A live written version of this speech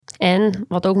En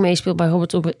wat ook meespeelt bij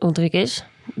Robert Rodriguez,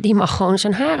 die mag gewoon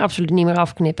zijn haar absoluut niet meer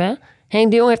afknippen. Hè?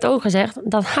 Henk de Jong heeft ook gezegd,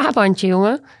 dat haarbandje,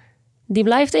 jongen, die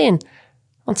blijft in.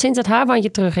 Want sinds het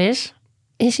haarbandje terug is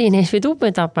hij ineens weer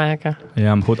doelpunt aan het maken.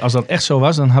 Ja, maar goed, als dat echt zo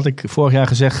was, dan had ik vorig jaar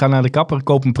gezegd, ga naar de kapper,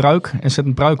 koop een pruik en zet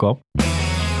een pruik op.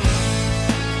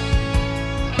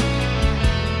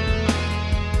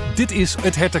 Dit is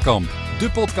het Hertenkamp, de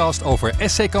podcast over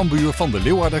SC Cambuur van de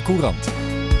Leeuwarder Courant.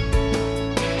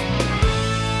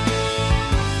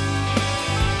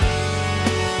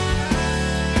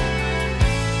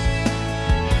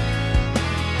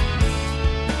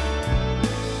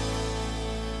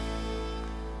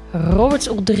 Robert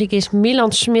Rodriguez,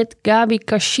 Milan Smit, Gabi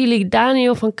Kashili,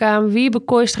 Daniel van Kaam, Wiebe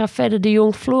Kooistra, Fedde de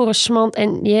Jong, Floris Smant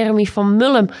en Jeremy van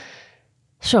Mullum.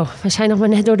 Zo, we zijn nog maar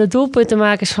net door de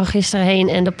doelpuntenmakers van gisteren heen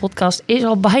en de podcast is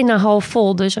al bijna half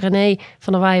vol. Dus René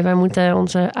van der Weij, wij moeten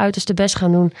onze uiterste best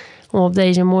gaan doen om op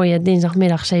deze mooie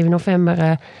dinsdagmiddag 7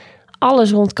 november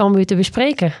alles rond Cambuur te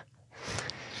bespreken.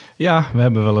 Ja, we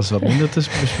hebben wel eens wat minder te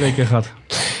bespreken gehad.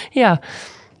 Ja,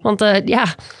 want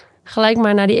gelijk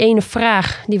maar naar die ene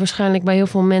vraag die waarschijnlijk bij heel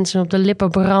veel mensen op de lippen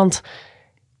brandt.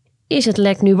 Is het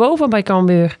lek nu boven bij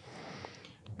Cambuur?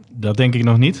 Dat denk ik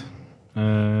nog niet.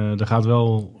 Er gaat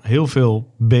wel heel veel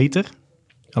beter.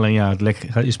 Alleen ja, het lek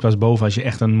is pas boven als je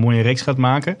echt een mooie reeks gaat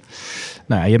maken.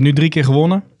 Nou ja, je hebt nu 3 keer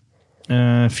gewonnen.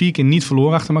 4 keer niet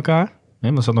verloren achter elkaar.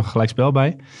 Er zat nog een gelijkspel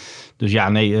bij. Dus ja,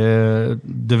 nee,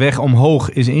 de weg omhoog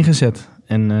is ingezet.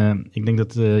 En ik denk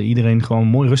dat iedereen gewoon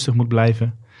mooi rustig moet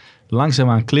blijven.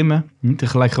 Langzaamaan klimmen, niet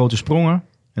tegelijk grote sprongen.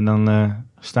 En dan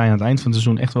sta je aan het eind van het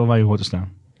seizoen echt wel waar je hoort te staan.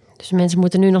 Dus mensen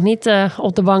moeten nu nog niet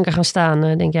op de banken gaan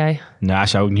staan, denk jij? Nou,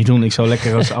 zou ik niet doen. Ik zou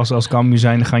lekker als Cambuur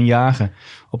zijn gaan jagen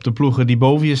op de ploegen die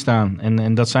boven je staan.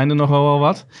 En dat zijn er nog wel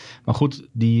wat. Maar goed,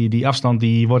 die afstand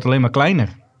die wordt alleen maar kleiner.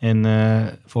 En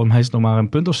volgens mij is het nog maar een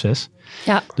punt of 6.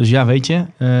 Ja. Dus ja, weet je,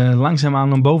 langzaamaan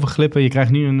naar boven glippen. Je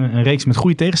krijgt nu een reeks met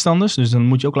goede tegenstanders. Dus dan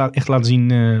moet je ook echt laten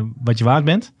zien wat je waard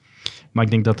bent. Maar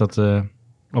ik denk dat dat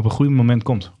op een goed moment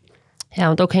komt. Ja,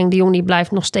 want ook Henk de Jong die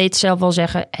blijft nog steeds zelf wel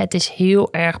zeggen, het is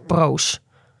heel erg broos.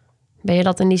 Ben je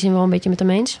dat in die zin wel een beetje met hem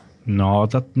eens? Nou,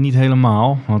 dat niet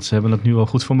helemaal, want ze hebben het nu wel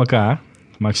goed voor elkaar.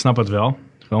 Maar ik snap het wel.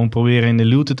 Gewoon proberen in de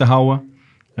luwte te houden.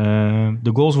 De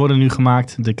goals worden nu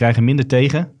gemaakt, ze krijgen minder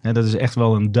tegen. Dat is echt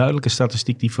wel een duidelijke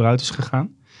statistiek die vooruit is gegaan.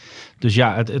 Dus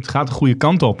ja, het gaat de goede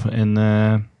kant op. En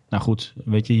nou goed,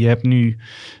 weet je hebt nu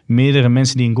meerdere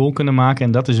mensen die een goal kunnen maken.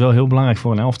 En dat is wel heel belangrijk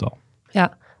voor een elftal.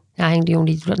 Ja, Henk de Jong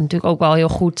die doet dat natuurlijk ook wel heel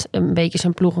goed. Een beetje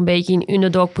zijn ploeg, een beetje in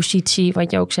underdog-positie,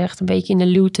 wat je ook zegt. Een beetje in de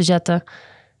luw te zetten.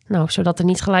 Nou, zodat er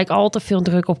niet gelijk al te veel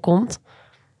druk op komt.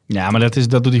 Ja, maar dat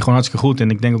doet hij gewoon hartstikke goed. En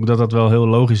ik denk ook dat dat wel heel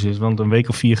logisch is. Want een week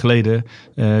of 4 geleden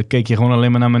keek je gewoon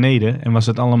alleen maar naar beneden. En was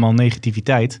het allemaal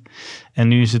negativiteit. En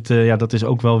nu is het, dat is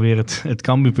ook wel weer het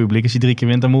Cambuur-publiek. Als je 3 keer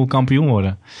wint, dan moet je kampioen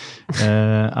worden.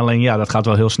 Alleen ja, dat gaat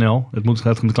wel heel snel. Het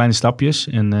gaat met kleine stapjes.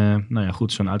 En nou ja,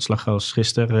 goed, zo'n uitslag als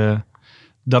gisteren,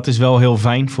 dat is wel heel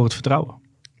fijn voor het vertrouwen.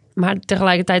 Maar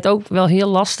tegelijkertijd ook wel heel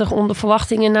lastig om de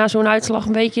verwachtingen na zo'n uitslag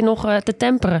een beetje nog te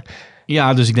temperen.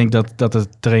 Ja, dus ik denk dat de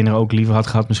trainer ook liever had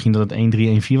gehad misschien dat het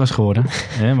 1-3, 1-4 was geworden.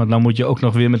 Want dan moet je ook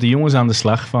nog weer met de jongens aan de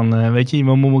slag. Van, weet je, je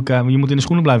moet in de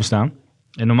schoenen blijven staan.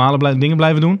 En normale dingen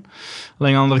blijven doen.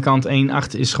 Alleen aan de andere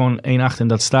kant, 1-8 is gewoon 1-8 en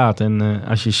dat staat. En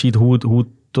als je ziet hoe het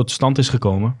tot stand is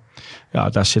gekomen, ja,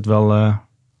 daar zit wel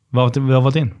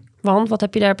wat in. Want, wat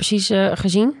heb je daar precies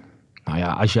gezien? Nou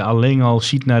ja, als je alleen al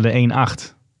ziet naar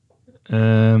de 1-8.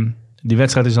 Die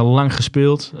wedstrijd is al lang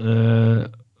gespeeld.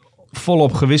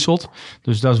 Volop gewisseld.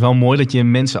 Dus dat is wel mooi dat je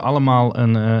mensen allemaal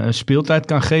een speeltijd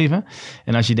kan geven.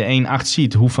 En als je de 1-8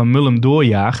 ziet, hoe Van Mullum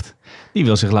doorjaagt, die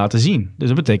wil zich laten zien. Dus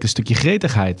dat betekent een stukje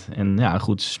gretigheid. En ja,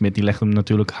 goed, Smit die legt hem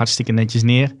natuurlijk hartstikke netjes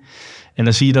neer. En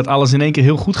dan zie je dat alles in één keer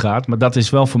heel goed gaat. Maar dat is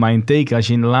wel voor mij een teken. Als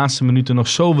je in de laatste minuten nog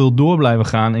zo wil door blijven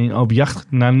gaan en op jacht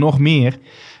naar nog meer,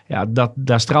 ja,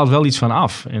 daar straalt wel iets van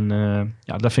af. En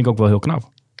dat vind ik ook wel heel knap.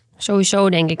 Sowieso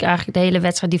denk ik eigenlijk de hele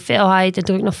wedstrijd, die felheid, de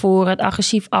druk naar voren, het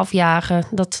agressief afjagen,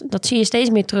 dat zie je steeds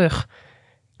meer terug.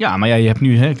 Ja, maar ja, je hebt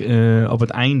nu op het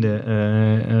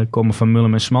einde komen Van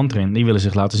Mullum en Smant erin. Die willen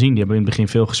zich laten zien. Die hebben in het begin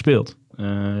veel gespeeld.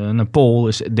 Paul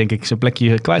is denk ik zijn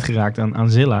plekje kwijtgeraakt aan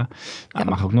Zilla. Nou,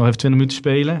 mag ook nog even 20 minuten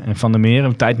spelen. En Van der Meer,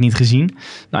 hebben tijd niet gezien.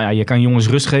 Nou ja, je kan jongens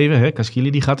rust geven.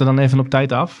 Kaskili die gaat er dan even op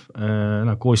tijd af.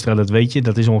 Kooistra, dat weet je.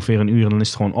 Dat is ongeveer een uur en dan is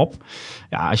het gewoon op.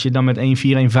 Ja, als je dan met 1-4,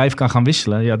 1-5 kan gaan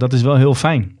wisselen. Ja, dat is wel heel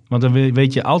fijn. Want dan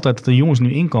weet je altijd dat de jongens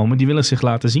nu inkomen. Die willen zich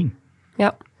laten zien.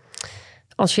 Ja.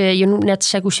 Als je noemt net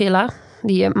Segusilla.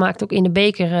 Die maakt ook in de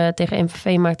beker tegen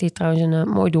MVV maakt hij trouwens een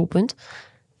mooi doelpunt.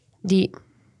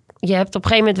 Je hebt op een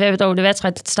gegeven moment, we hebben het over de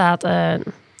wedstrijd, het staat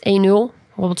 1-0.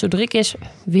 Robert Rodriguez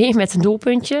weer met een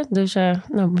doelpuntje. Dus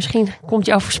misschien komt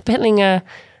jouw voorspelling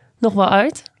nog wel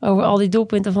uit over al die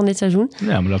doelpunten van dit seizoen.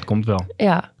 Ja, maar dat komt wel.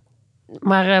 Ja,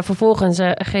 maar vervolgens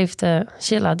geeft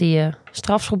Silla die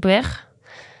strafschop weg.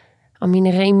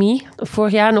 Amine Remy,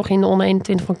 vorig jaar nog in de onder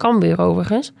 21 van Cambuur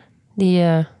overigens.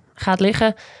 Die gaat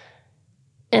liggen.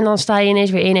 En dan sta je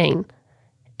ineens weer 1-1.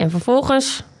 En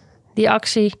vervolgens die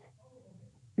actie.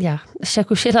 Ja,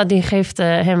 Sekou Silla die geeft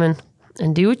hem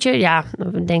een duwtje. Ja,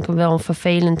 we denken wel een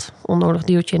vervelend, onnodig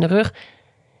duwtje in de rug.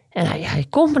 En hij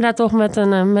komt me daar toch met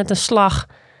een slag.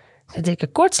 Een dikke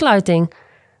kortsluiting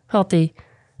had hij.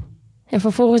 En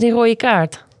vervolgens die rode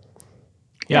kaart.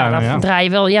 Daar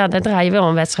draai je wel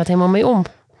een wedstrijd helemaal mee om.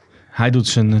 Hij doet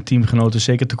zijn teamgenoten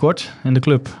zeker tekort in de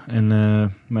club. En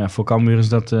maar ja, voor Cambuur is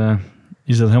dat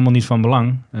helemaal niet van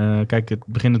belang. Kijk, het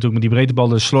begint natuurlijk met die breedtebal,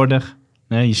 dus slordig.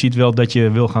 Je ziet wel dat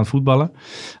je wil gaan voetballen.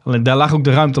 Alleen, daar lag ook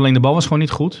de ruimte, alleen de bal was gewoon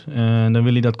niet goed. Dan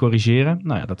wil hij dat corrigeren.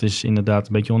 Nou ja, dat is inderdaad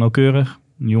een beetje onnauwkeurig.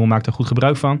 De jongen maakt er goed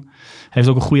gebruik van. Heeft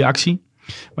ook een goede actie.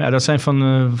 Maar ja, dat zijn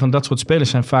van dat soort spelers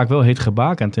zijn vaak wel heet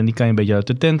gebakend. En die kan je een beetje uit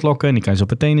de tent lokken. En die kan je op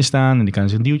de tenen staan. En die kan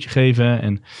je een duwtje geven.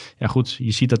 En ja, goed,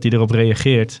 je ziet dat hij erop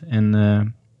reageert. En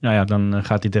dan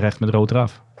gaat hij terecht met rood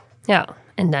eraf. Ja,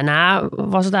 en daarna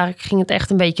ging het echt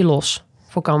een beetje los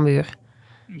voor Cambuur.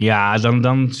 Ja,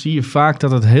 dan zie je vaak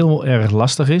dat het heel erg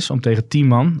lastig is om tegen 10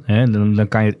 man. Hè, dan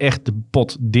kan je echt de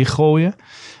pot dichtgooien.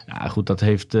 Ja, goed, dat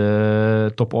heeft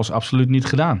Top Os absoluut niet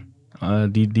gedaan.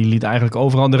 Die liet eigenlijk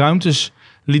overal de ruimtes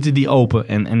die open.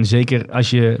 En zeker als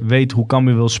je weet hoe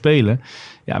Cambuur wil spelen.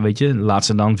 Ja, weet je, laat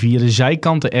ze dan via de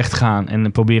zijkanten echt gaan.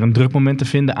 En probeer een drukmoment te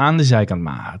vinden aan de zijkant.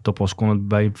 Maar Top Os kon het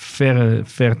bij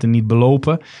verte niet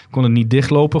belopen. Kon het niet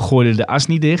dichtlopen. Gooide de as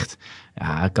niet dicht.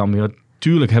 Ja, Cambuur...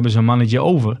 Tuurlijk hebben ze een mannetje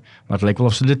over. Maar het leek wel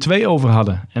of ze er 2 over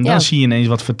hadden. En dan zie je ineens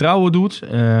wat vertrouwen doet.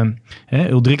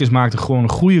 Rodriguez maakte gewoon een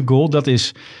goede goal. Dat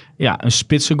is een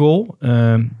spitse goal.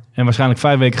 En waarschijnlijk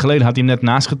 5 weken geleden had hij hem net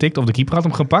naast getikt. Of de keeper had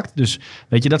hem gepakt. Dus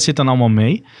weet je, dat zit dan allemaal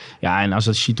mee. Ja, en als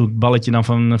het balletje dan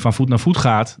van voet naar voet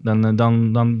gaat.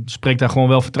 Dan spreekt daar gewoon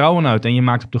wel vertrouwen uit. En je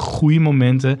maakt op de goede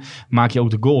momenten maak je ook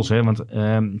de goals. Hè? Want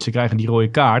ze krijgen die rode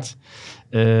kaart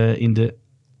in de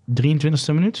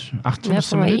 23e minuut,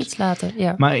 28e minuut. Iets later,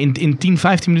 ja. Maar in 10,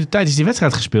 15 minuten tijd is die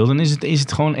wedstrijd gespeeld. Dan is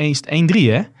het gewoon 1-3,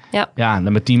 hè? Ja. Ja,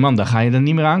 dan met 10 man, dan ga je er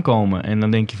niet meer aankomen. En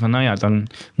dan denk je van, dan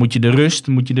moet je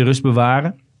de rust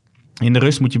bewaren. In de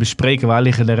rust moet je bespreken waar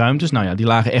liggen de ruimtes. Nou ja, die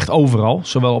lagen echt overal.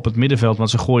 Zowel op het middenveld, want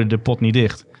ze gooiden de pot niet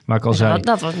dicht. Waar ik al zei.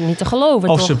 Dat was niet te geloven,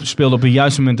 of toch? Ze speelden op de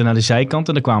juiste momenten naar de zijkant.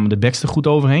 En dan kwamen de backs er goed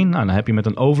overheen. Nou, dan heb je met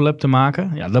een overlap te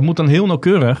maken. Ja, dat moet dan heel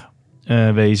nauwkeurig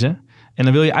wezen. En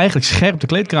dan wil je eigenlijk scherp de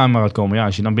kleedkamer uitkomen. Ja,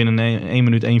 als je dan binnen 1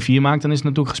 minuut 1-4 maakt, dan is het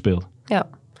natuurlijk gespeeld. Ja,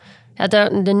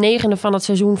 de 9e van het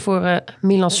seizoen voor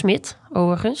Milan Smit,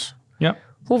 overigens. Ja.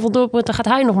 Hoeveel doelpunten gaat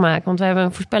hij nog maken? Want we hebben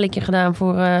een voorspellingje gedaan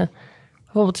voor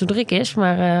Robert Rodriguez.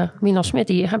 Maar Milan Smit,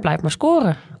 hij blijft maar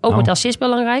scoren. Ook met assist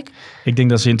belangrijk. Ik denk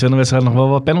dat ze in 20 wedstrijden nog wel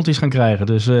wat penalties gaan krijgen.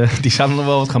 Dus die zouden nog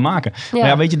wel wat gaan maken. Ja. Maar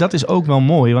ja, weet je, dat is ook wel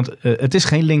mooi. Want het is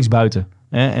geen linksbuiten.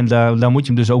 En daar moet je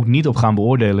hem dus ook niet op gaan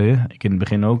beoordelen. Hè? Ik in het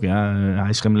begin ook. Ja, hij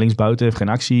is geen linksbuiten, heeft geen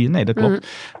actie. Nee, dat klopt.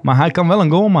 Maar hij kan wel een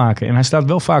goal maken. En hij staat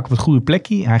wel vaak op het goede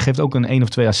plekje. Hij geeft ook een 1 of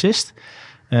 2 assist.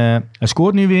 Hij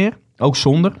scoort nu weer. Ook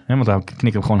zonder. Hè, want hij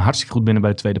knikt hem gewoon hartstikke goed binnen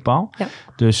bij de tweede paal. Ja.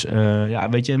 Dus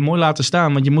weet je, mooi laten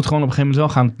staan. Want je moet gewoon op een gegeven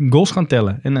moment wel goals gaan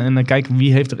tellen. En dan kijken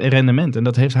wie heeft er rendement. En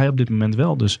dat heeft hij op dit moment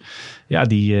wel. Dus ja,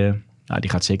 die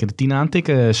gaat zeker de 10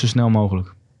 aantikken zo snel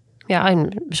mogelijk. Ja,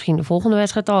 en misschien de volgende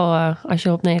wedstrijd al, als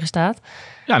je op 9 staat.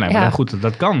 Ja, maar goed,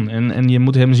 dat kan. En je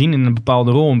moet hem zien in een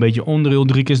bepaalde rol. Een beetje onder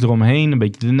Rodriguez eromheen, een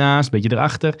beetje ernaast, een beetje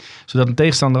erachter. Zodat een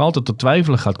tegenstander altijd tot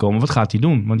twijfelen gaat komen. Wat gaat hij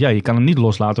doen? Want ja, je kan hem niet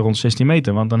loslaten rond 16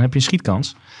 meter, want dan heb je een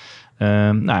schietkans.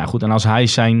 Goed, en als hij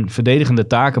zijn verdedigende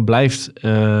taken blijft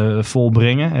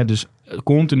volbrengen, hè, dus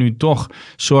continu toch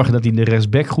zorgen dat hij de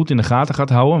rechtsback goed in de gaten gaat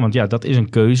houden. Want ja, dat is een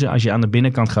keuze. Als je aan de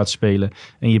binnenkant gaat spelen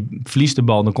en je verliest de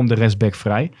bal, dan komt de rechtsback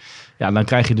vrij. Ja, dan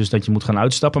krijg je dus dat je moet gaan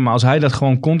uitstappen. Maar als hij dat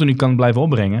gewoon continu kan blijven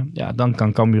opbrengen, ja, dan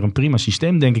kan Cambuur een prima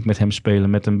systeem, denk ik, met hem spelen.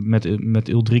 Met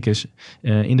Rodriguez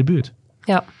in de buurt.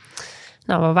 Ja.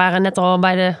 Nou, we waren net al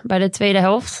bij de tweede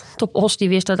helft. Top Os die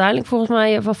wist uiteindelijk volgens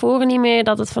mij van voren niet meer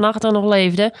dat het van achter nog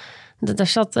leefde. Daar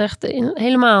zat echt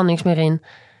helemaal niks meer in.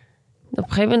 Op een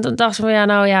gegeven moment dachten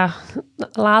ze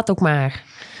van laat ook maar.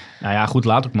 Nou ja, goed,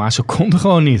 laat ook maar. Ze konden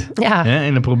gewoon niet. Ja.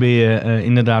 En dan probeer je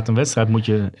inderdaad een wedstrijd moet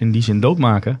je in die zin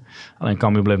doodmaken. Alleen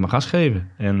Cambuur bleef maar gas geven.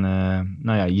 En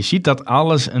je ziet dat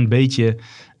alles een beetje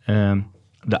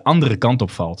de andere kant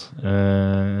opvalt.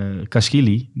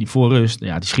 Kaskili, die voor rust,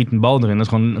 die schiet een bal erin. Dat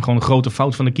is gewoon een grote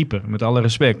fout van de keeper. Met alle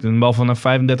respect. Een bal van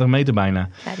 35 meter bijna.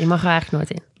 Ja, die mag er eigenlijk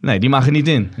nooit in. Nee, die mag er niet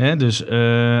in. Hè? Dus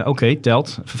oké,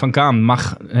 telt. Van Kaam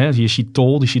mag... je ziet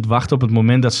Tol, die ziet wachten op het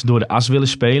moment dat ze door de as willen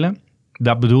spelen.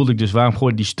 Dat bedoelde ik dus. Waarom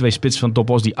gooit die 2 spitsen van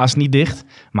Topos die as niet dicht?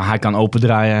 Maar hij kan open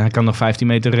draaien. Hij kan nog 15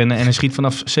 meter rennen. En hij schiet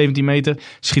vanaf 17 meter.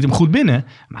 Schiet hem goed binnen.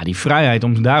 Maar die vrijheid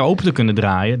om daar open te kunnen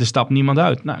draaien. Er stapt niemand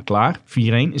uit. Nou, klaar. 4-1 is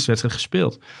de wedstrijd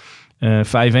gespeeld.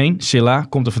 5-1. Silla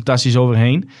komt er fantastisch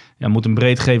overheen. Ja, moet hem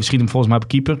breed geven. Schiet hem volgens mij op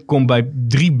keeper. Komt bij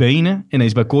 3 benen.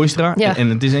 Ineens bij Kooistra. Ja. En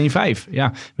het is 1-5.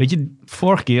 Ja, weet je,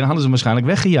 vorige keer hadden ze hem waarschijnlijk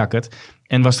weggejakkerd.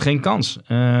 En was het geen kans.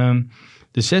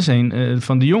 De 6-1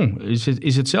 van de Jong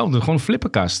is hetzelfde. Gewoon een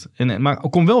flipperkast. Maar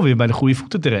komt wel weer bij de goede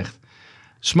voeten terecht.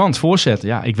 Smant, voorzet.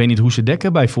 Ja, ik weet niet hoe ze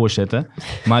dekken bij voorzetten.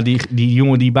 Maar die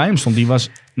jongen die bij hem stond,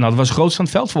 dat was grootst van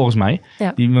het veld volgens mij.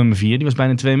 Ja. Die nummer 4, die was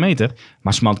bijna 2 meter.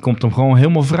 Maar Smant komt hem gewoon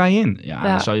helemaal vrij in. Ja.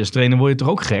 Dan zou je als trainer word je toch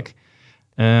ook gek.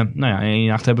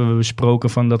 In 8 hebben we besproken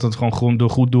van dat het gewoon door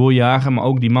goed doorjagen. Maar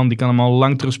ook die man die kan hem al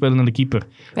lang terugspelen naar de keeper.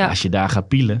 Ja. Als je daar gaat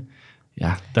pielen,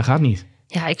 dat gaat niet.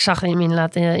 Ja, ik zag hem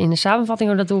inderdaad in de samenvatting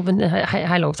hoe dat doelpunt.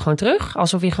 Hij loopt gewoon terug.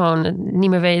 Alsof hij gewoon niet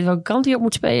meer weet welke kant hij op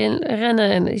moet spelen en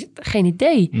rennen. En geen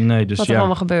idee dus wat er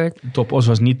allemaal gebeurt. Topos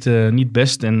was niet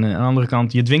best. En aan de andere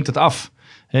kant, je dwingt het af.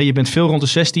 Je bent veel rond de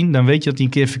 16, dan weet je dat hij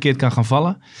een keer verkeerd kan gaan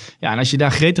vallen. Ja, en als je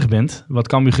daar gretig bent, wat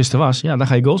Cambuur gisteren was, dan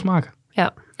ga je goals maken.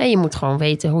 Ja, en je moet gewoon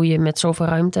weten hoe je met zoveel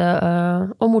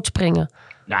ruimte om moet springen.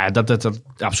 Nou ja, dat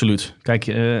absoluut. Kijk,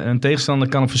 een tegenstander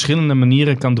kan op verschillende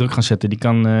manieren druk gaan zetten. Die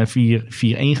kan 4-4-1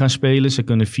 gaan spelen. Ze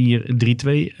kunnen 4-3-2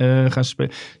 gaan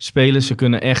spelen. Ze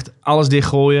kunnen echt alles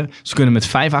dichtgooien. Ze kunnen met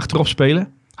 5 achterop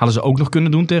spelen. Hadden ze ook nog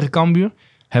kunnen doen tegen Cambuur.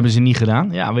 Hebben ze niet gedaan.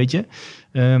 Ja, weet je.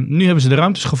 Nu hebben ze de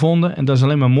ruimtes gevonden. En dat is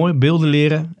alleen maar mooi. Beelden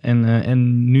leren.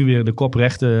 En nu weer de kop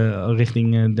recht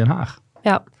richting Den Haag.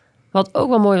 Ja. Wat ook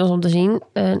wel mooi was om te zien,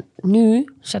 nu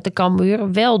zette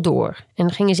Cambuur wel door.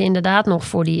 En gingen ze inderdaad nog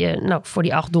voor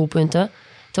die 8 doelpunten.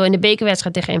 Terwijl in de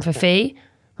bekerwedstrijd tegen MVV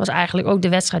was eigenlijk ook de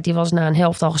wedstrijd die was na een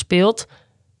helft al gespeeld.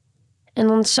 En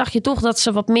dan zag je toch dat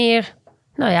ze wat meer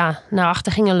naar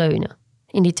achter gingen leunen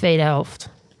in die tweede helft.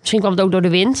 Misschien kwam het ook door de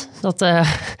wind,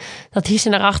 dat die ze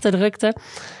naar achter drukte.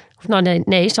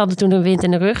 Nee, ze hadden toen de wind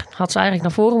in de rug. Had ze eigenlijk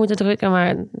naar voren moeten drukken,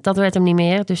 maar dat werd hem niet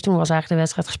meer. Dus toen was eigenlijk de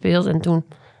wedstrijd gespeeld en toen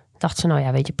dacht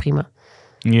ze, weet je, prima.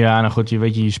 Ja, nou goed,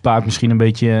 je spaart misschien een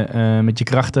beetje met je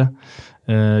krachten.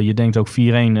 Je denkt ook 4-1.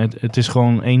 Het is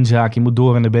gewoon één zaak, je moet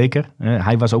door in de beker.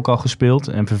 Hij was ook al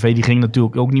gespeeld. MVV die ging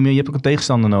natuurlijk ook niet meer. Je hebt ook een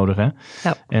tegenstander nodig. Hè?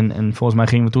 Ja. En volgens mij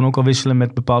gingen we toen ook al wisselen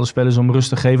met bepaalde spelers om rust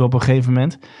te geven op een gegeven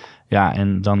moment. Ja,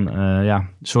 en dan,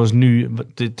 zoals nu,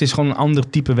 het is gewoon een ander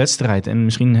type wedstrijd. En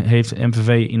misschien heeft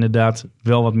MVV inderdaad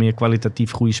wel wat meer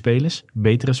kwalitatief goede spelers.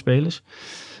 Betere spelers.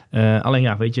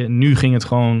 Alleen weet je, nu ging het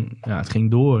gewoon, het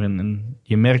ging door. En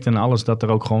je merkte aan alles dat er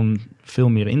ook gewoon veel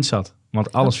meer in zat.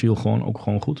 Want alles viel ook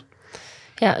gewoon goed.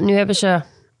 Ja, nu hebben ze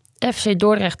FC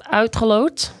Dordrecht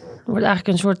uitgeloot. Er wordt eigenlijk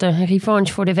een soort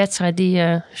revanche voor de wedstrijd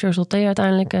die José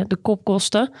uiteindelijk de kop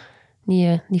kostte.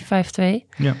 Die 5-2.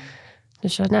 Ja.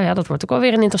 Dus dat wordt ook wel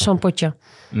weer een interessant potje.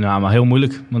 Nou, maar heel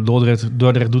moeilijk. Want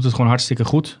Dordrecht doet het gewoon hartstikke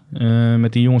goed.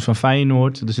 Met die jongens van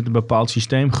Feyenoord. Er zit een bepaald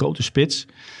systeem, grote spits.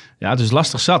 Ja, het is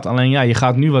lastig zat. Alleen je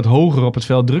gaat nu wat hoger op het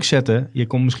veld druk zetten. Je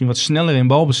komt misschien wat sneller in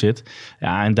balbezit.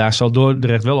 Ja, en daar zal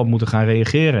Dordrecht wel op moeten gaan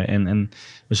reageren. En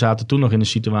we zaten toen nog in een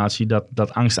situatie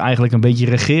dat angst eigenlijk een beetje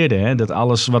regeerde. Hè? Dat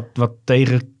alles wat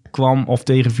tegenkwam of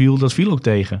tegenviel, dat viel ook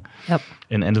tegen. Ja.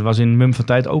 En dat was in mum van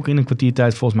tijd ook in een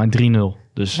kwartiertijd volgens mij 3-0.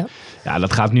 Dus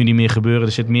dat gaat nu niet meer gebeuren.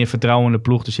 Er zit meer vertrouwen in de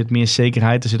ploeg. Er zit meer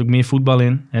zekerheid. Er zit ook meer voetbal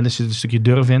in. En er zit een stukje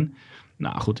durf in.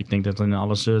 Nou goed, ik denk dat in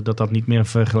alles dat niet meer een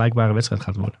vergelijkbare wedstrijd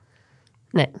gaat worden.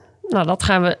 Nee, dat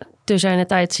gaan we te zijner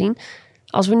tijd zien.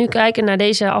 Als we nu kijken naar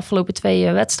deze afgelopen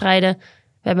 2 wedstrijden.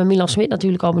 We hebben Milan Smit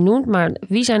natuurlijk al benoemd. Maar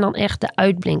wie zijn dan echt de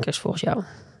uitblinkers volgens jou?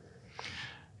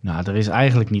 Nou, er is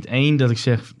eigenlijk niet één dat ik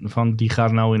zeg van die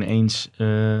gaat nou ineens,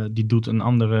 die doet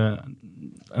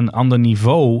een ander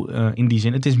niveau in die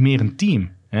zin. Het is meer een team.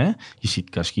 Hè? Je ziet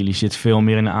Kaskili zit veel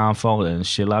meer in de aanval.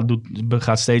 Silla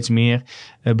gaat steeds meer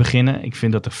beginnen. Ik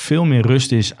vind dat er veel meer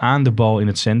rust is aan de bal in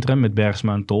het centrum met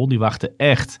Bergsma en Tol. Die wachten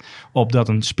echt op dat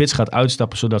een spits gaat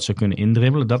uitstappen zodat ze kunnen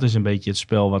indribbelen. Dat is een beetje het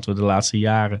spel wat we de laatste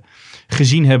jaren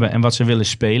gezien hebben en wat ze willen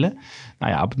spelen.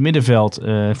 Nou ja, op het middenveld,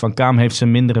 Van Kaam heeft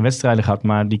zijn mindere wedstrijden gehad,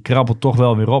 maar die krabbelt toch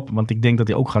wel weer op. Want ik denk dat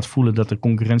hij ook gaat voelen dat er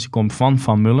concurrentie komt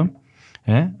van Mullen.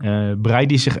 Breij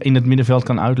die zich in het middenveld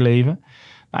kan uitleven.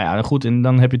 Nou ja, goed, en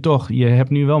dan heb je hebt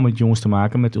nu wel met jongens te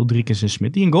maken, met Ulrikes en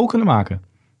Smit, die een goal kunnen maken.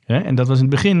 En dat was in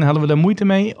het begin, hadden we daar moeite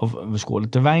mee. Of we scoorden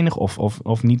te weinig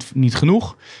of niet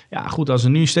genoeg. Ja, goed, als we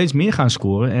nu steeds meer gaan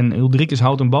scoren en Ulrikes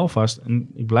houdt een bal vast. En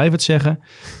ik blijf het zeggen,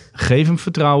 geef hem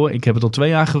vertrouwen. Ik heb het al 2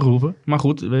 jaar geroepen. Maar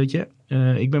goed, weet je,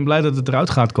 ik ben blij dat het eruit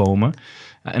gaat komen.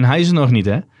 En hij is er nog niet,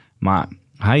 hè. Maar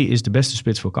hij is de beste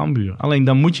spits voor Cambuur. Alleen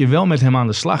dan moet je wel met hem aan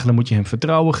de slag. Dan moet je hem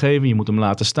vertrouwen geven. Je moet hem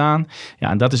laten staan. Ja,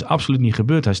 en dat is absoluut niet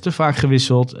gebeurd. Hij is te vaak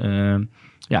gewisseld.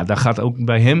 Daar gaat ook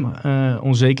bij hem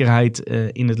onzekerheid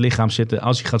in het lichaam zitten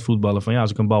als hij gaat voetballen. Van ja,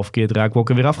 als ik een bal verkeerd raak, word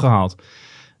ik er weer afgehaald.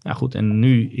 Ja goed, en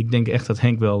nu, ik denk echt dat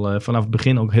Henk wel vanaf het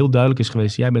begin ook heel duidelijk is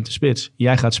geweest. Jij bent de spits,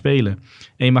 jij gaat spelen.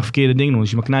 En je mag verkeerde dingen doen, dus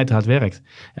je mag knijterhard werkt.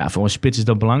 Ja, voor een spits is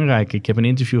dat belangrijk. Ik heb een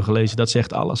interview gelezen, dat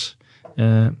zegt alles.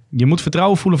 Je moet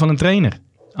vertrouwen voelen van een trainer.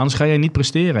 Anders ga jij niet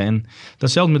presteren. En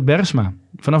datzelfde met Bergsma.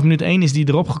 Vanaf minuut 1 is hij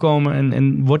erop gekomen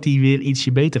en wordt hij weer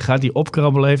ietsje beter. Gaat hij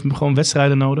opkrabbelen, heeft hem gewoon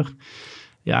wedstrijden nodig.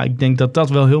 Ja, ik denk dat dat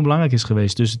wel heel belangrijk is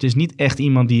geweest. Dus het is niet echt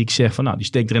iemand die ik zeg van, nou, die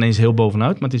steekt er ineens heel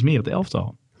bovenuit. Maar het is meer het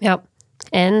elftal. Ja,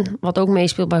 en wat ook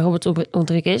meespeelt bij Robert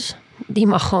Ulrikes, die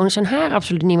mag gewoon zijn haar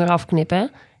absoluut niet meer afknippen. Hè?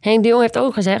 Henk de Jong heeft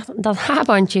ook gezegd, dat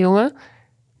haarbandje, jongen,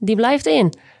 die blijft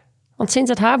in. Want sinds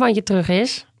het haarbandje terug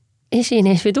is hij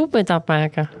ineens weer doelpunt aan het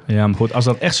maken. Ja, maar goed, als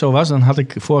dat echt zo was, dan had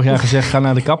ik vorig jaar gezegd, ga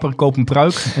naar de kapper, koop een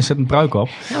pruik en zet een pruik op.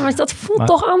 Ja, maar dat voelt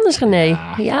toch anders, René.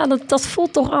 Ja, dat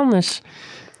voelt toch anders.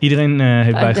 Iedereen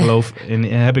heeft bijgeloof en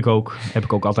heb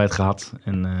ik ook altijd gehad.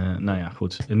 En nou ja,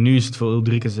 goed. En nu is het voor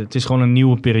Ulrikes, het is gewoon een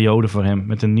nieuwe periode voor hem.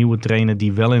 Met een nieuwe trainer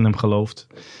die wel in hem gelooft.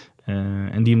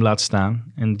 En die hem laat staan.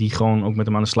 En die gewoon ook met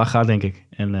hem aan de slag gaat, denk ik.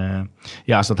 En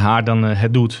als dat haar dan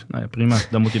het doet, nou ja, prima.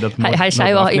 Dan moet hij dat mooi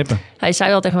afknippen. Hij zei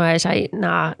wel tegen mij,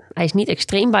 hij is niet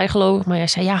extreem bijgelovig. Maar hij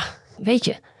zei, ja, weet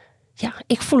je, ja,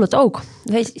 ik voel het ook.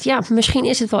 Misschien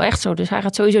is het wel echt zo. Dus hij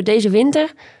gaat sowieso deze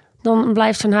winter, dan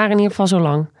blijft zijn haar in ieder geval zo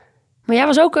lang. Maar jij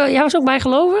was ook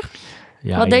bijgelovig?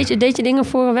 Ja, wat deed je dingen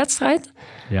voor een wedstrijd?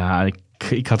 Ja,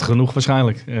 ik had genoeg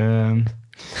waarschijnlijk.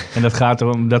 En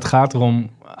dat gaat erom,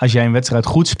 als jij een wedstrijd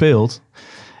goed speelt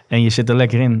en je zit er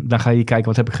lekker in, dan ga je kijken,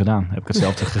 wat heb ik gedaan? Heb ik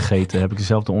hetzelfde gegeten? Heb ik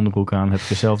dezelfde onderbroek aan? Heb ik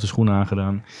dezelfde schoenen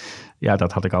aangedaan? Ja,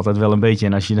 dat had ik altijd wel een beetje.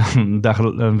 En als je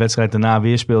dan een wedstrijd daarna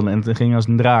weer speelde en het ging als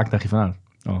een draak, dacht je van,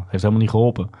 heeft helemaal niet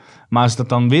geholpen. Maar als dat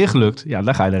dan weer gelukt, ja,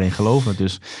 dan ga je erin geloven.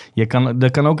 Dus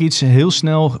er kan ook iets heel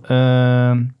snel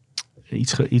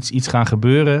iets gaan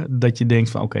gebeuren dat je denkt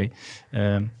van oké,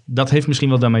 dat heeft misschien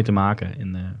wel daarmee te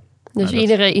maken. Dus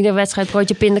iedere wedstrijd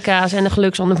broodje pindakaas en een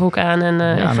geluksonderbroek aan.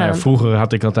 En, vroeger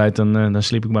had ik altijd, dan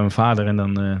sliep ik bij mijn vader en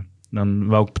dan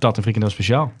wou ik patat en frikandel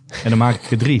speciaal. En dan maak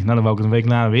ik er 3. Nou, dan wou ik het een week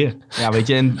na weer. Ja, weet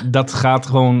je, en dat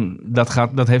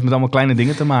heeft met allemaal kleine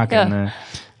dingen te maken. Ja. En,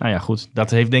 nou ja, goed, dat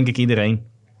heeft denk ik iedereen.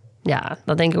 Ja,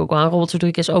 dat denk ik ook wel. Robert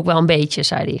Ulrikes is ook wel een beetje,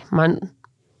 zei hij. Maar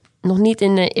nog niet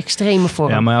in de extreme vorm.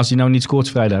 Ja, maar als hij nou niet scoort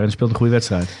vrijdag en speelt een goede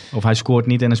wedstrijd. Of hij scoort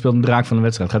niet en hij speelt een draak van de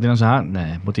wedstrijd. Gaat hij dan zijn haar?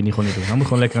 Nee, moet hij niet gewoon niet doen. Hij moet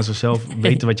gewoon lekker aan zichzelf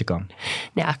weten wat je kan.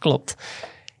 Ja, klopt.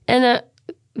 En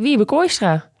Wiebe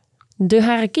Kooistra, de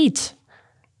Harakiet.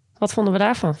 Wat vonden we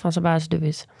daarvan, van zijn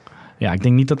basisdebuut? Ja, ik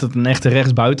denk niet dat het een echte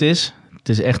rechtsbuiten is. Het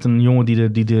is echt een jongen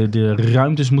die de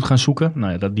ruimtes moet gaan zoeken.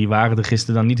 Nou ja, die waren er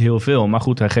gisteren dan niet heel veel. Maar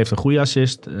goed, hij geeft een goede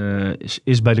assist.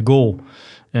 Is bij de goal.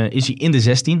 Is hij in de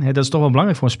 16. Dat is toch wel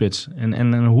belangrijk voor een spits.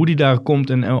 En hoe die daar komt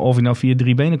en of hij nou via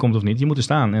 3 benen komt of niet. Je moet er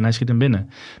staan en hij schiet hem binnen.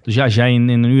 Dus ja, als jij in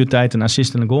een uur tijd een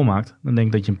assist en een goal maakt, dan denk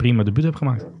ik dat je een prima debuut hebt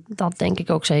gemaakt. Dat denk ik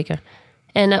ook zeker.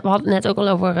 En we hadden het net ook al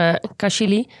over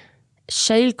Kashili.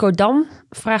 Seilkodam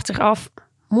vraagt zich af,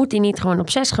 moet hij niet gewoon op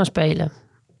 6 gaan spelen?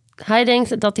 Hij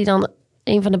denkt dat hij dan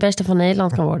een van de beste van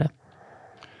Nederland kan worden.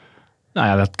 Nou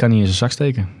ja, dat kan hij in zijn zak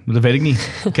steken. Dat weet ik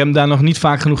niet. Ik heb hem daar nog niet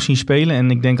vaak genoeg zien spelen.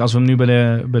 En ik denk als we hem nu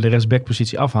bij de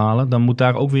rechtsbackpositie afhalen, dan moet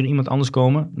daar ook weer iemand anders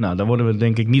komen. Nou, daar worden we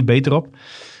denk ik niet beter op.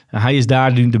 Hij is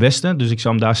daar nu de beste, dus ik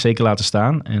zou hem daar zeker laten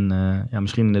staan. En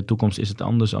misschien in de toekomst is het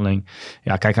anders. Alleen,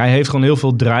 ja, kijk, hij heeft gewoon heel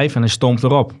veel drive en hij stoomt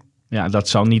erop. Ja, dat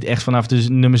zou niet echt vanaf de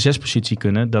nummer 6 positie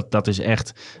kunnen. Dat is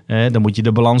echt, dan moet je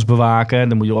de balans bewaken.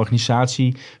 Dan moet je de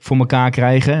organisatie voor elkaar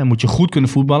krijgen. Dan moet je goed kunnen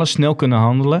voetballen, snel kunnen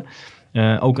handelen.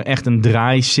 Ook echt een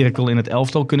draaicirkel in het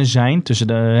elftal kunnen zijn. Tussen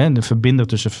de verbinder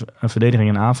tussen verdediging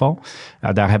en aanval.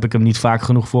 Ja, daar heb ik hem niet vaak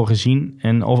genoeg voor gezien.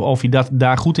 En of hij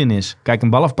daar goed in is. Kijk, een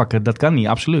bal afpakken, dat kan niet,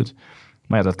 absoluut.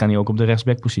 Maar ja, dat kan hij ook op de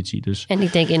rechtsbackpositie. Dus. En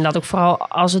ik denk inderdaad ook vooral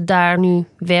als het daar nu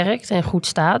werkt en goed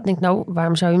staat. Denk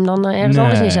waarom zou je hem dan ergens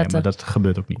anders inzetten? Maar dat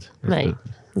gebeurt ook niet.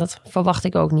 Dat verwacht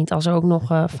ik ook niet. Als er ook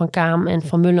nog Van Kaam en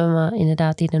Van Mullen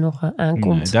inderdaad die er nog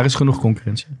aankomt. Nee, daar is genoeg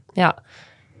concurrentie. Ja,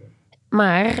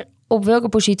 maar op welke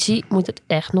positie moet het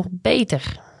echt nog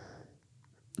beter?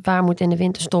 Waar moet in de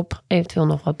winterstop eventueel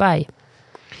nog wat bij?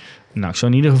 Nou, ik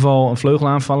zou in ieder geval een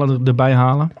vleugelaanvaller erbij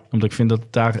halen. Omdat ik vind dat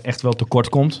het daar echt wel tekort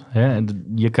komt. Hè?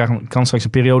 Je kan straks een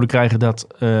periode krijgen dat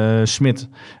Smit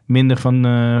minder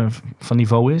van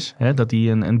niveau is. Hè? Dat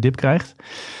hij een dip krijgt.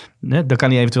 Dan kan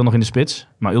hij eventueel nog in de spits.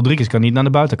 Maar Uldrikis kan niet naar de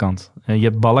buitenkant. Je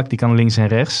hebt Balk, die kan links en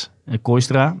rechts.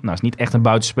 Kooistra, nou is niet echt een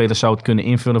buitenspeler, zou het kunnen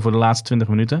invullen voor de laatste 20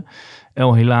 minuten.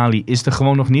 El Hilali is er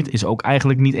gewoon nog niet. Is ook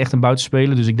eigenlijk niet echt een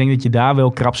buitenspeler. Dus ik denk dat je daar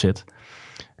wel krap zit.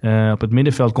 Op het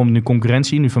middenveld komt nu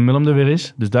concurrentie, nu Van Millem er weer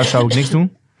is. Dus daar zou ik niks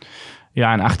doen.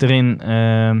 Ja, en achterin,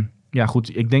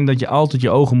 goed. Ik denk dat je altijd je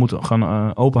ogen moet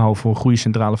gaan openhouden voor een goede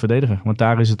centrale verdediger. Want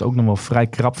daar is het ook nog wel vrij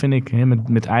krap, vind ik. Hè?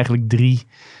 Met eigenlijk 3,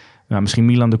 misschien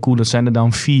Milan de Koe, dat zijn er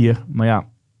dan 4. Maar ja,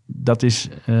 dat is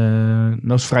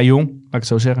vrij jong, laat ik het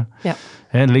zo zeggen. Ja.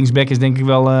 Hè, de linksback is denk ik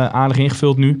wel aardig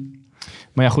ingevuld nu.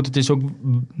 Maar ja, goed, het is ook,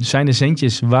 zijn de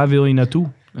centjes. Waar wil je naartoe?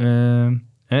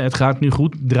 Het gaat nu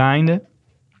goed, draaiende.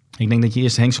 Ik denk dat je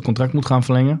eerst Henk zijn contract moet gaan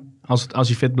verlengen. Als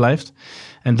hij fit blijft.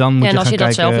 En dan moet je gaan kijken. En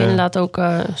als je dat zelf inderdaad ook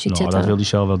ziet zitten. Dat wil hij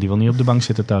zelf wel. Die wil niet op de bank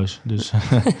zitten thuis. Dus,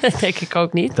 dat denk ik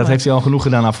ook niet. Dat heeft hij al genoeg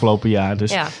gedaan afgelopen jaar.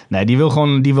 Dus nee,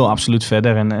 die wil absoluut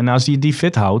verder. En als hij die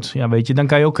fit houdt, ja, weet je, dan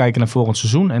kan je ook kijken naar volgend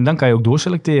seizoen. En dan kan je ook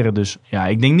doorselecteren. Dus ja,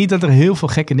 ik denk niet dat er heel veel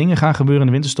gekke dingen gaan gebeuren in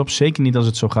de winterstop. Zeker niet als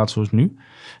het zo gaat zoals nu.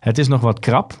 Het is nog wat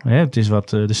krap. Hè? Het is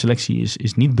de selectie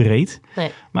is niet breed.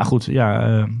 Nee. Maar goed,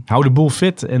 hou de boel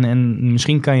fit. En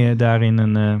misschien kan je daarin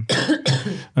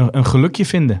een gelukje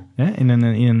vinden. Hè?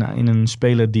 In een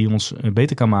speler die ons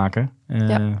beter kan maken.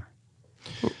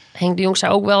 Henk de Jong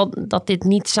zei ook wel dat dit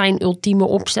niet zijn ultieme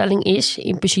opstelling is,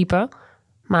 in principe.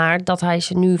 Maar dat hij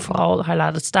ze nu vooral, hij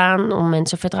laat het staan om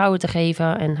mensen vertrouwen te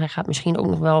geven. En hij gaat misschien ook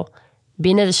nog wel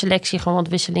binnen de selectie gewoon wat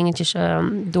wisselingetjes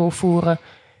doorvoeren.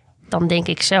 Dan denk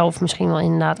ik zelf misschien wel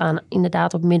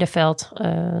inderdaad op middenveld.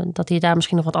 Dat hij daar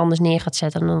misschien nog wat anders neer gaat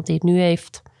zetten dan dat hij het nu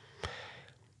heeft.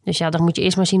 Dus ja, dan moet je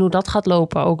eerst maar zien hoe dat gaat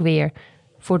lopen ook weer.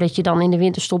 Voordat je dan in de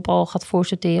winterstop al gaat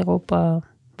voorsorteren op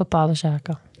bepaalde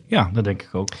zaken. Ja, dat denk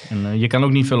ik ook. En je kan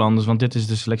ook niet veel anders, want dit is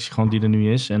de selectie gewoon die er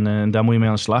nu is. En daar moet je mee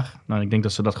aan de slag. Nou, ik denk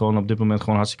dat ze dat gewoon op dit moment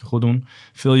gewoon hartstikke goed doen.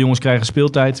 Veel jongens krijgen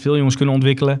speeltijd, veel jongens kunnen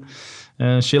ontwikkelen.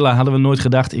 Silla hadden we nooit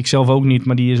gedacht, ik zelf ook niet,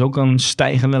 maar die is ook aan een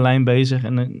stijgende lijn bezig.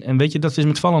 En weet je, dat is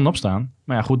met vallen en opstaan.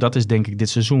 Maar ja, goed, dat is denk ik dit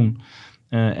seizoen.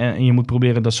 En je moet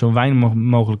proberen dat zo weinig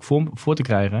mogelijk voor te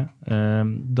krijgen,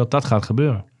 dat gaat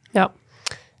gebeuren. Ja,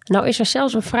 nou is er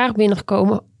zelfs een vraag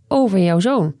binnengekomen over jouw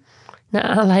zoon. Naar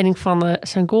aanleiding van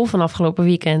zijn goal van afgelopen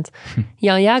weekend.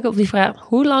 Jan Jacob die vraagt,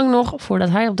 hoe lang nog voordat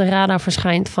hij op de radar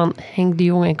verschijnt van Henk de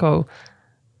Jong en co?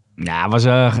 Ja, was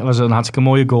een hartstikke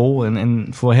mooie goal. En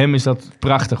voor hem is dat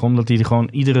prachtig, omdat hij er gewoon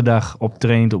iedere dag op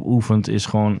traint, op oefent, is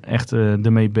gewoon echt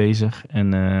ermee bezig.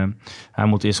 En hij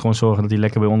moet eerst gewoon zorgen dat hij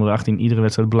lekker bij onder de 18 iedere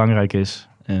wedstrijd belangrijk is.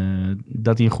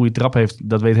 Dat hij een goede trap heeft,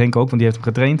 dat weet Henk ook, want die heeft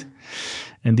hem getraind.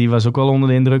 En die was ook wel onder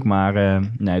de indruk. Maar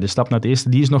de stap naar het eerste,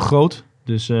 die is nog groot.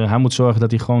 Dus hij moet zorgen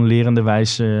dat hij gewoon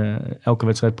lerenderwijs elke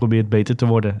wedstrijd probeert beter te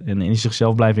worden. En in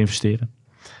zichzelf blijven investeren.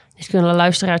 Dit kunnen de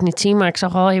luisteraars niet zien, maar ik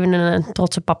zag al even een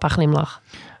trotse papa glimlach.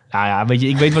 Nou ja, weet je,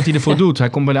 ik weet wat hij ervoor doet. Hij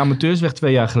komt bij de amateurs weg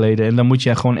 2 jaar geleden. En dan moet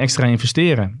je gewoon extra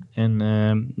investeren.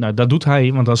 En dat doet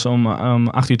hij. Want als om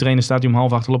 8 uur trainen staat hij om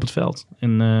 7:30 al op het veld.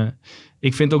 En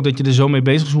ik vind ook dat je er zo mee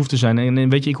bezig hoeft te zijn. En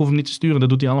weet je, ik hoef hem niet te sturen. Dat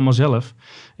doet hij allemaal zelf.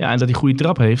 Ja, en dat hij goede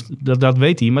trap heeft, dat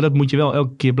weet hij. Maar dat moet je wel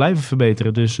elke keer blijven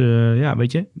verbeteren. Dus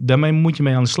weet je, daarmee moet je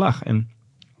mee aan de slag. En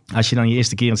als je dan je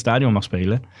eerste keer in het stadion mag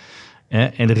spelen,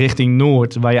 en de richting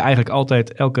Noord, waar je eigenlijk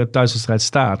altijd elke thuiswedstrijd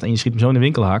staat, en je schiet hem zo in de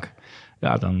winkelhak,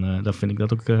 ja, dan vind ik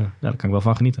dat ook, daar kan ik wel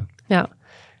van genieten. Ja,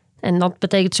 en dat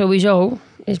betekent sowieso,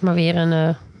 is maar weer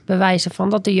een bewijzen van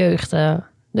dat de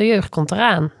jeugd komt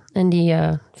eraan. En die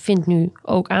vindt nu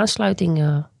ook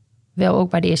aansluiting, wel ook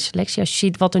bij de eerste selectie. Als je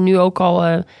ziet wat er nu ook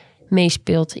al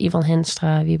meespeelt, Ivan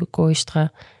Henstra, Wiebe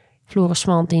Kooistra, Floris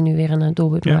Smant die nu weer een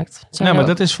doelpunt maakt. Ja, maar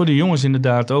dat is voor de jongens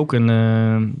inderdaad ook.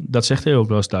 En dat zegt hij ook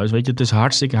wel eens thuis. Weet je, het is hij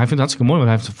vindt het hartstikke mooi, want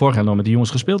hij heeft vorig jaar nog met die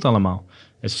jongens gespeeld allemaal.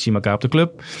 En ze zien elkaar op de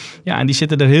club. Ja, en die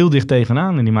zitten er heel dicht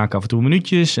tegenaan. En die maken af en toe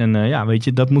minuutjes. En weet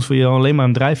je, dat moet voor je alleen maar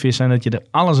een drijfveer zijn dat je er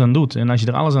alles aan doet. En als je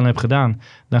er alles aan hebt gedaan,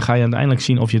 dan ga je uiteindelijk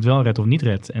zien of je het wel redt of niet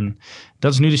redt. En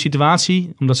dat is nu de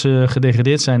situatie. Omdat ze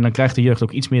gedegradeerd zijn, dan krijgt de jeugd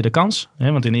ook iets meer de kans.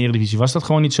 Hè? Want in de Eredivisie was dat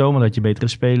gewoon niet zo. Maar dat je betere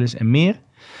spelers en meer.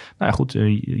 Nou ja, goed,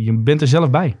 je bent er zelf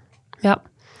bij. Ja,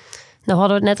 nou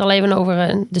hadden we het net al even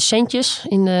over de centjes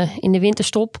in de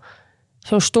winterstop.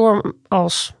 Zo'n storm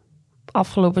als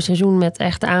afgelopen seizoen met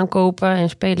echte aankopen en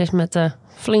spelers met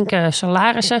flinke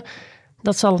salarissen.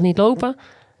 Dat zal het niet lopen.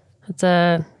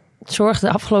 Het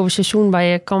zorgde afgelopen seizoen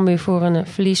bij Cambuur voor een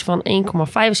verlies van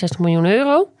 1,65 miljoen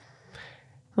euro.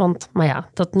 Want, maar ja,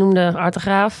 dat noemde Art de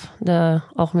Graaf, de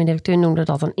algemeen directeur, noemde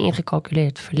dat een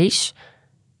ingecalculeerd verlies.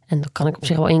 En daar kan ik op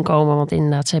zich wel inkomen, want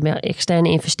inderdaad, ze hebben externe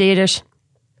investeerders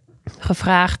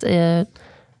gevraagd.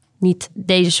 Niet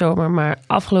deze zomer, maar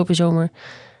afgelopen zomer.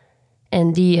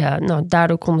 En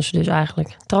daardoor konden ze dus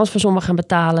eigenlijk transfersommen gaan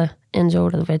betalen. En zo,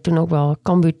 dat werd toen ook wel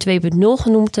Cambuur 2.0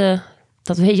 genoemd.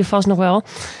 Dat weet je vast nog wel.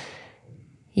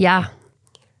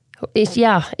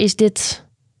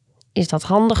 Is dat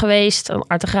handig geweest?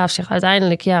 Art de Graaf zegt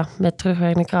uiteindelijk, met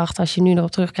terugwerkende kracht, als je nu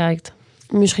erop terugkijkt,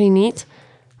 misschien niet.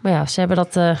 Maar ja, ze hebben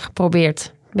dat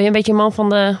geprobeerd. Ben je een beetje een man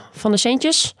van de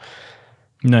centjes?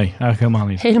 Nee, eigenlijk helemaal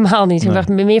niet. Helemaal niet. Nee. Je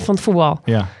bent meer van het voetbal.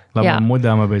 Ja, laten we mooi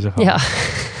daar maar bezig gaan.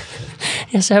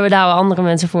 Ja, ze hebben daar wel andere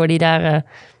mensen voor die daar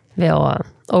wel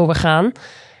over gaan.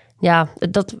 Ja,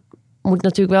 dat moet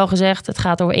natuurlijk wel gezegd. Het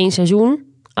gaat over 1 seizoen.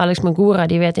 Alex Magura,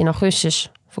 die werd in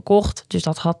augustus verkocht. Dus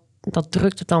dat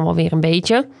drukt het dan wel weer een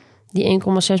beetje. Die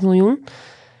 1,6 miljoen.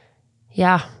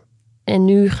 Ja, en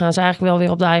nu gaan ze eigenlijk wel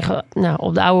weer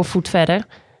op de oude voet verder.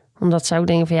 Omdat ze ook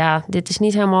denken van dit is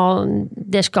niet helemaal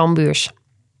des Cambuurs.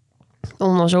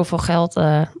 Om dan zoveel geld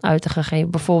uit te gaan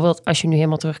geven. Bijvoorbeeld als je nu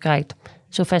helemaal terugkijkt.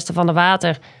 Sylvester van der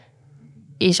Water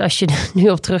is, als je er nu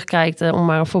op terugkijkt, om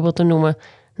maar een voorbeeld te noemen,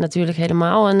 natuurlijk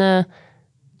helemaal een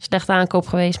slechte aankoop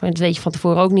geweest. Maar dat weet je van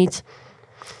tevoren ook niet.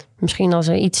 Misschien als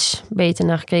er iets beter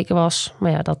naar gekeken was.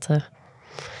 Maar ja, dat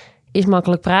is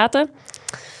makkelijk praten.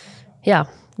 Ja,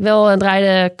 wel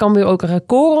draaide Cambuur ook een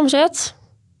recordomzet.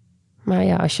 Maar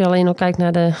ja, als je alleen al kijkt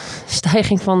naar de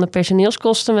stijging van de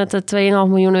personeelskosten met de 2,5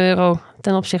 miljoen euro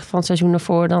ten opzichte van het seizoen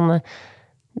ervoor, dan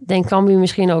denkt Cambuur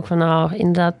misschien ook van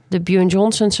inderdaad, de Björn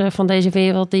Johnsons van deze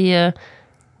wereld,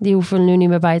 die hoeven we nu niet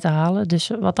meer bij te halen.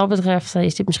 Dus wat dat betreft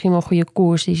is dit misschien wel een goede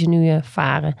koers die ze nu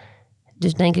varen.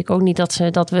 Dus denk ik ook niet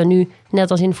dat we nu,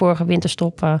 net als in de vorige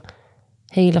winterstop,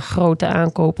 hele grote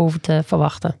aankopen hoeven te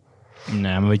verwachten.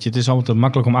 Nee, maar weet je, het is altijd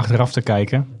makkelijk om achteraf te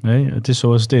kijken. Nee, het is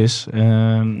zoals het is.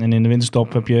 En in de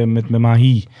winterstop heb je met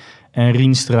Mahi en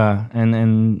Rienstra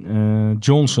en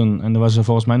Johnson. En er was er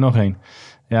volgens mij nog één.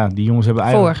 Ja, die jongens hebben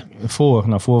eigenlijk...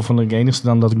 Voor vond ik enigste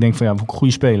dan dat ik denk van een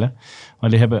goede speler. Maar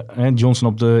die hebben Johnson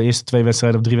op de eerste 2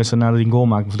 wedstrijden of 3 wedstrijden nadat hij een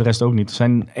goal maakte. Voor de rest ook niet. Er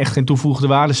zijn echt geen toegevoegde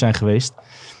waarden zijn geweest.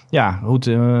 Ja, goed.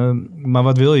 Maar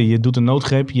wat wil je? Je doet een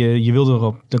noodgreep. Je wil er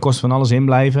op ten koste van alles in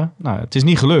blijven. Nou, het is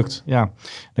niet gelukt. Ja,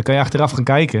 dan kan je achteraf gaan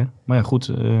kijken. Maar ja,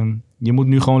 goed. Je moet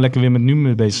nu gewoon lekker weer met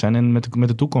nu bezig zijn en met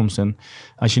de toekomst. En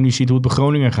als je nu ziet hoe het bij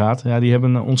Groningen gaat. Ja, die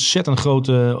hebben een ontzettend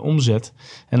grote omzet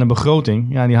en een begroting.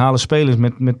 Ja, die halen spelers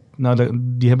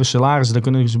die hebben salarissen. Daar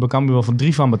kunnen ze bij Cambuur wel van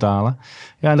 3 van betalen.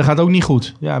 Ja, en dat gaat ook niet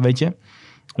goed. Ja, weet je.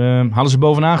 Hadden ze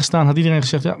bovenaan gestaan, had iedereen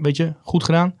gezegd, ja, weet je, goed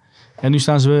gedaan. En nu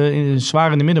staan ze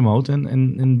zwaar in de middenmoot.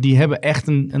 En die hebben echt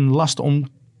een last om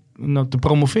te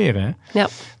promoveren. Hè? Ja.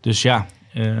 Dus ja,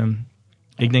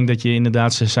 ik denk dat je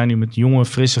inderdaad, ze zijn nu met jonge,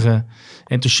 frissige,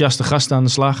 enthousiaste gasten aan de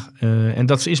slag. En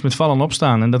dat is met vallen en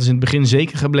opstaan. En dat is in het begin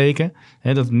zeker gebleken.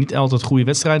 Hè, dat het niet altijd goede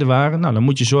wedstrijden waren. Nou, dan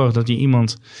moet je zorgen dat je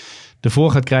iemand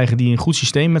ervoor gaat krijgen die een goed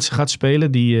systeem met ze gaat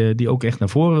spelen. Die ook echt naar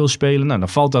voren wil spelen. Nou, dan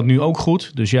valt dat nu ook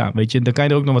goed. Dus ja, weet je, dan kan je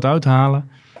er ook nog wat uithalen.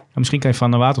 En misschien kan je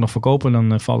Van der Water nog verkopen.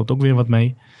 Dan valt het ook weer wat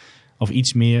mee. Of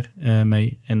iets meer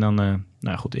mee. En dan,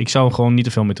 nou goed, ik zou gewoon niet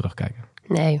te veel meer terugkijken.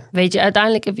 Nee, weet je,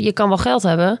 uiteindelijk, je kan wel geld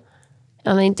hebben.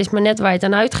 Alleen het is maar net waar je het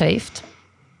aan uitgeeft.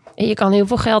 En je kan heel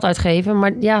veel geld uitgeven.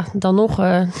 Maar ja, dan nog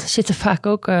zitten vaak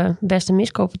ook beste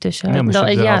miskopen tussen. Ja, maar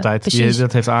altijd.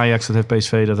 Dat heeft Ajax, dat heeft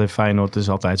PSV, dat heeft Feyenoord. Dat is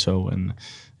altijd zo. En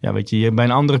ja, weet je, bij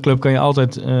een andere club kan je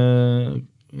altijd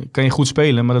kan je goed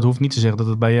spelen. Maar dat hoeft niet te zeggen dat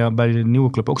het bij de nieuwe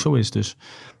club ook zo is. Dus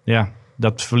ja,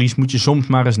 dat verlies moet je soms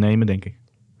maar eens nemen, denk ik.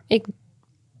 Ik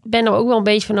ben er ook wel een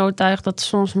beetje van overtuigd dat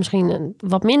soms misschien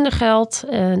wat minder geld.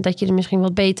 Dat je er misschien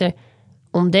wat beter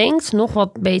om denkt. Nog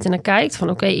wat beter naar kijkt. Van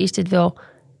oké, is dit wel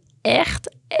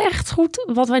echt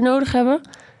goed wat wij nodig hebben?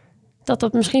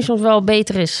 Dat misschien soms wel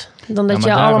beter is. Dan dat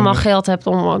je allemaal geld hebt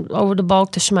om over de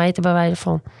balk te smijten bij wijze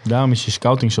van. Daarom is je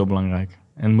scouting zo belangrijk.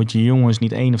 En moet je jongens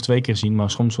niet 1 of 2 keer zien, maar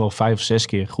soms wel 5 of 6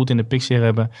 keer. Goed in de picture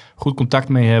hebben, goed contact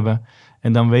mee hebben.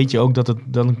 En dan weet je ook dat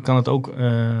dan kan het ook,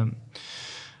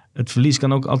 het verlies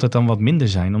kan ook altijd dan wat minder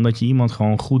zijn. Omdat je iemand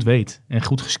gewoon goed weet en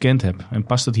goed gescand hebt. En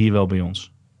past het hier wel bij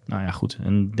ons? Nou ja, goed.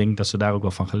 En ik denk dat ze daar ook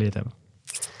wel van geleerd hebben.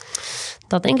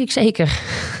 Dat denk ik zeker.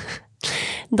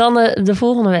 Dan de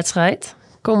volgende wedstrijd.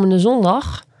 Komende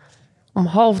zondag om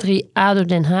 2:30 ADO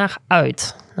Den Haag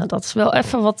uit. Nou, dat is wel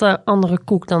even wat andere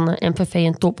koek dan MVV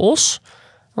en Top Os.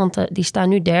 Want die staan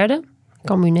nu 3e.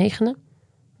 Cambuur 9e.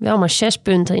 Wel maar 6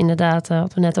 punten inderdaad,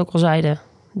 wat we net ook al zeiden,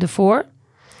 ervoor.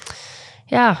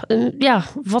 Ja,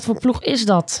 wat voor ploeg is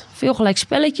dat? Veel gelijk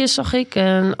spelletjes zag ik.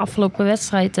 Een afgelopen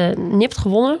wedstrijd nipt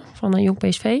gewonnen van Jong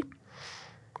PSV.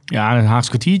 Ja, een Haags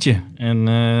kwartiertje. En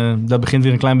dat begint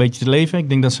weer een klein beetje te leven. Ik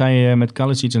denk dat zij met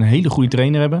Kalicic een hele goede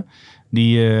trainer hebben.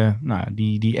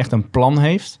 Die echt een plan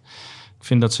heeft. Ik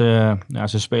vind dat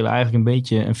ze spelen eigenlijk een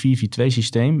beetje een 4-4-2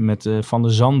 systeem. Met Van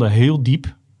der Zanden heel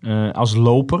diep als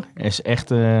loper. Is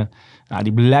echt,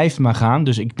 die blijft maar gaan.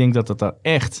 Dus ik denk dat dat daar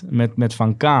echt met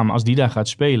Van Kaam, als die daar gaat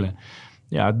spelen...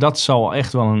 Ja, dat zal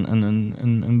echt wel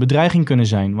een bedreiging kunnen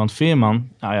zijn. Want Veerman,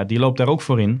 die loopt daar ook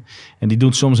voor in. En die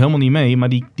doet soms helemaal niet mee. Maar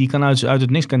die kan uit het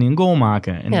niks een goal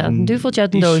maken. Een duveltje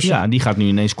uit een doosje. Ja, die gaat nu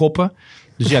ineens koppen.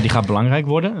 Dus die gaat belangrijk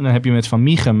worden. En dan heb je met Van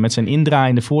Mieghem, met zijn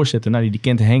indraaiende voorzetten. Die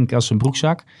kent Henk als zijn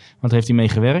broekzak. Want daar heeft hij mee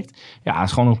gewerkt. Ja, het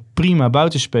is gewoon een prima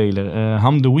buitenspeler.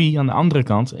 Hamdoui aan de andere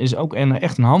kant is ook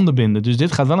echt een handenbinder. Dus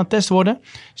dit gaat wel een test worden.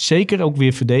 Zeker ook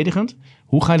weer verdedigend.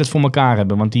 Hoe ga je dat voor elkaar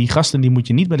hebben? Want die gasten die moet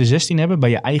je niet bij de 16 hebben, bij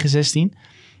je eigen 16.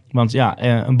 Want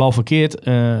een bal verkeerd,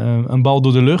 een bal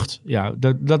door de lucht. Ja,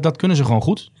 dat kunnen ze gewoon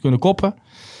goed. Kunnen koppen.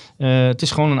 Het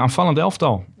is gewoon een aanvallend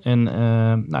elftal. En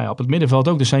op het middenveld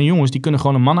ook. Er zijn jongens die kunnen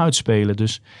gewoon een man uitspelen.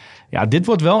 Dus dit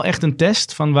wordt wel echt een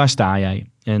test van waar sta jij.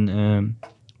 En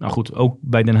ook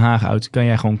bij Den Haag uit kan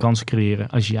jij gewoon kansen creëren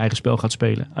als je je eigen spel gaat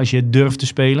spelen. Als je durft te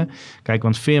spelen. Kijk,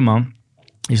 want Veerman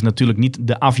is natuurlijk niet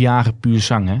de afjager puur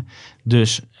zang. Hè?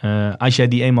 Dus als jij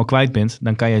die eenmaal kwijt bent,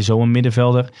 dan kan jij zo een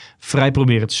middenvelder vrij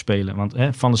proberen te spelen. Want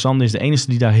Van der Sande is de enige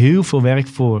die daar heel veel werk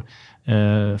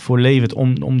voor levert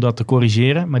om dat te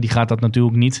corrigeren. Maar die gaat dat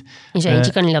natuurlijk niet. In zijn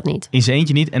eentje kan hij dat niet. In zijn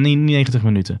eentje niet en in 90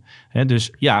 minuten.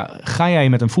 Dus ga jij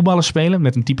met een voetballer spelen,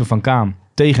 met een type Van Kaam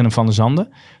tegen een Van der Zande.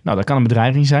 Nou, dat kan een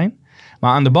bedreiging zijn.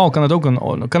 Maar aan de bal kan het ook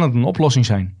een oplossing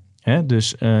zijn.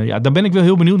 Dus daar ben ik wel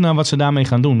heel benieuwd naar wat ze daarmee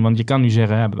gaan doen. Want je kan nu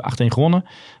zeggen, we hebben 8-1 gewonnen.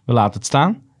 We laten het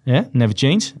staan. Never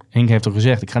change. Henk heeft al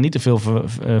gezegd, ik ga niet te veel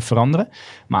veranderen.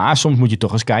 Maar soms moet je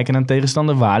toch eens kijken naar een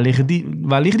tegenstander. Waar liggen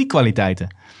die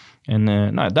kwaliteiten? En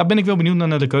daar ben ik wel benieuwd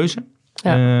naar de keuze.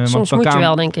 Ja, soms Van moet Kaam, je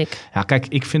wel, denk ik. Ja, kijk,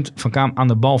 ik vind Van Kaam aan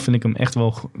de bal vind ik hem echt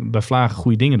wel bij vlagen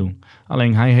goede dingen doen.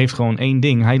 Alleen hij heeft gewoon één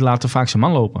ding. Hij laat te vaak zijn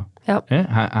man lopen. Ja.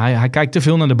 Hij kijkt te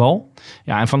veel naar de bal.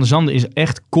 Ja, en Van der Zanden is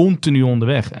echt continu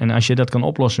onderweg. En als je dat kan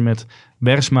oplossen met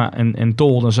Bergsma en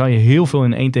Tol, dan zou je heel veel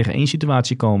in een 1-tegen-1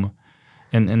 situatie komen.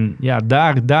 En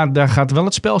daar gaat wel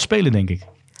het spel spelen, denk ik.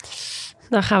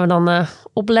 Daar gaan we dan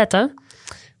op letten.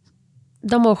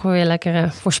 Dan mogen we weer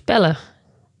lekker voorspellen.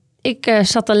 Ik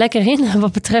zat er lekker in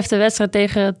wat betreft de wedstrijd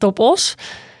tegen Top Os.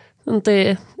 Want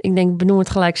ik denk, benoem het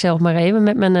gelijk zelf maar even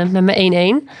met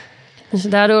mijn 1-1. Dus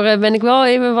daardoor ben ik wel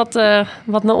even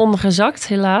wat naar onder gezakt,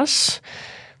 helaas.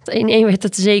 1-1 werd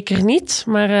het zeker niet,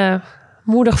 maar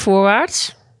moedig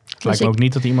voorwaarts. Het lijkt me ook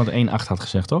niet dat iemand 1-8 had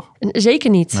gezegd, toch? Zeker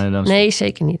niet. Nee,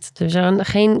 zeker niet. Dus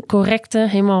geen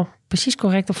helemaal precies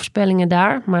correcte voorspellingen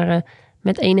daar. Maar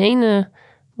met 1-1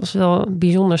 was wel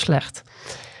bijzonder slecht.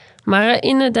 Maar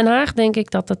in Den Haag denk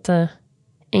ik dat het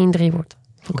 1-3 wordt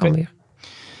voor Cambuur.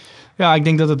 Ja, ik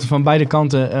denk dat het van beide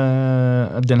kanten...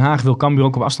 Den Haag wil Cambuur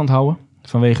ook op afstand houden.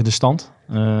 Vanwege de stand.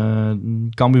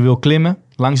 Cambuur wil klimmen,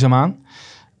 langzaamaan.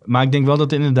 Maar ik denk wel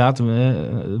dat het inderdaad...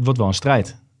 het wordt wel een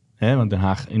strijd. Want Den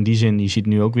Haag in die zin, je ziet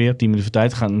nu ook weer... 10 minuten voor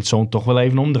tijd gaan het zo toch wel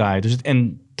even omdraaien. Dus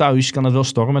en thuis kan het wel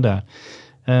stormen daar.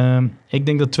 Ik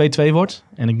denk dat het 2-2 wordt.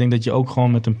 En ik denk dat je ook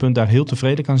gewoon met een punt daar heel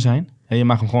tevreden kan zijn. Je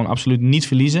mag hem gewoon absoluut niet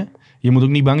verliezen. Je moet ook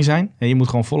niet bang zijn. Je moet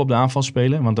gewoon vol op de aanval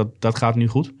spelen. Want dat gaat nu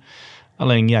goed.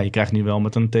 Alleen je krijgt nu wel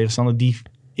met een tegenstander die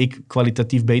ik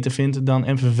kwalitatief beter vind dan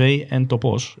MVV en Top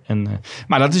Os.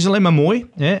 Maar dat is alleen maar mooi.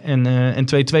 En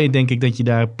 2-2 denk ik dat je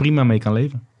daar prima mee kan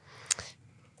leven.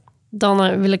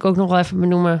 Dan wil ik ook nog wel even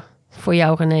benoemen voor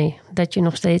jou, René, dat je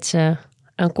nog steeds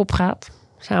aan kop gaat.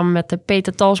 Samen met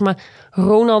Peter Talsma,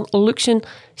 Ronald Luxen,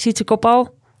 Sietse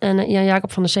Kopal en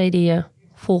Jacob van der Zee, die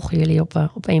volgen jullie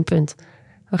op 1 punt.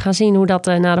 We gaan zien hoe dat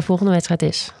na de volgende wedstrijd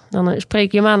is. Dan spreek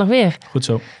ik je maandag weer. Goed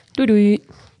zo. Doei doei.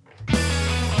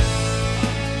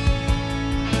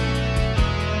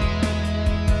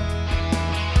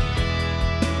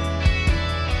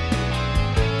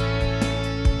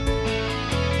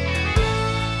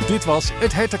 Dit was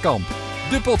het Hertenkamp,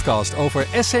 de podcast over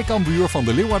SC Cambuur van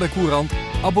de Leeuwarder Courant.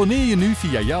 Abonneer je nu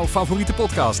via jouw favoriete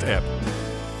podcast-app.